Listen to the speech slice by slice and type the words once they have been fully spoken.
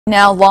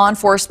Now, law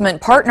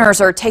enforcement partners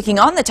are taking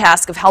on the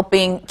task of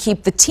helping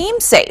keep the team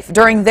safe.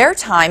 During their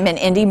time in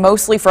Indy,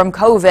 mostly from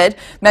COVID,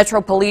 Metro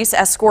Police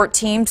escort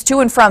teams to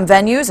and from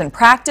venues and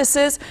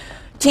practices.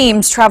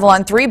 Teams travel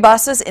on 3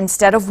 buses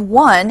instead of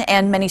 1,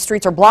 and many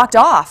streets are blocked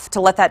off to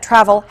let that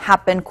travel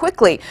happen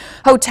quickly.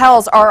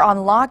 Hotels are on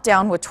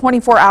lockdown with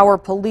 24-hour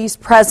police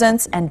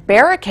presence and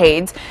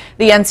barricades.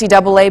 The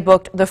NCAA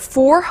booked the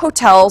 4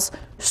 hotels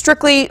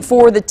strictly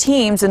for the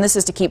teams, and this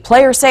is to keep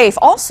players safe.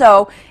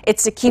 Also,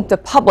 it's to keep the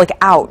public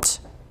out.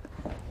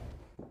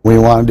 We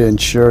wanted to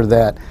ensure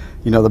that,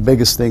 the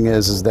biggest thing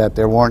is that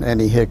there weren't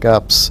any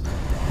hiccups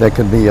that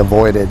could be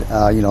avoided,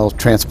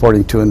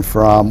 transporting to and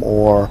from,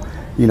 or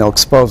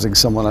exposing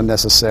someone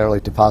unnecessarily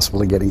to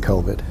possibly getting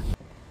COVID.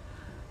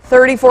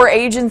 34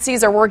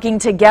 agencies are working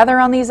together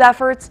on these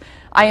efforts.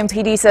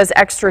 IMPD says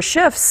extra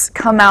shifts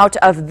come out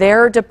of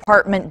their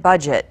department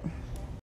budget.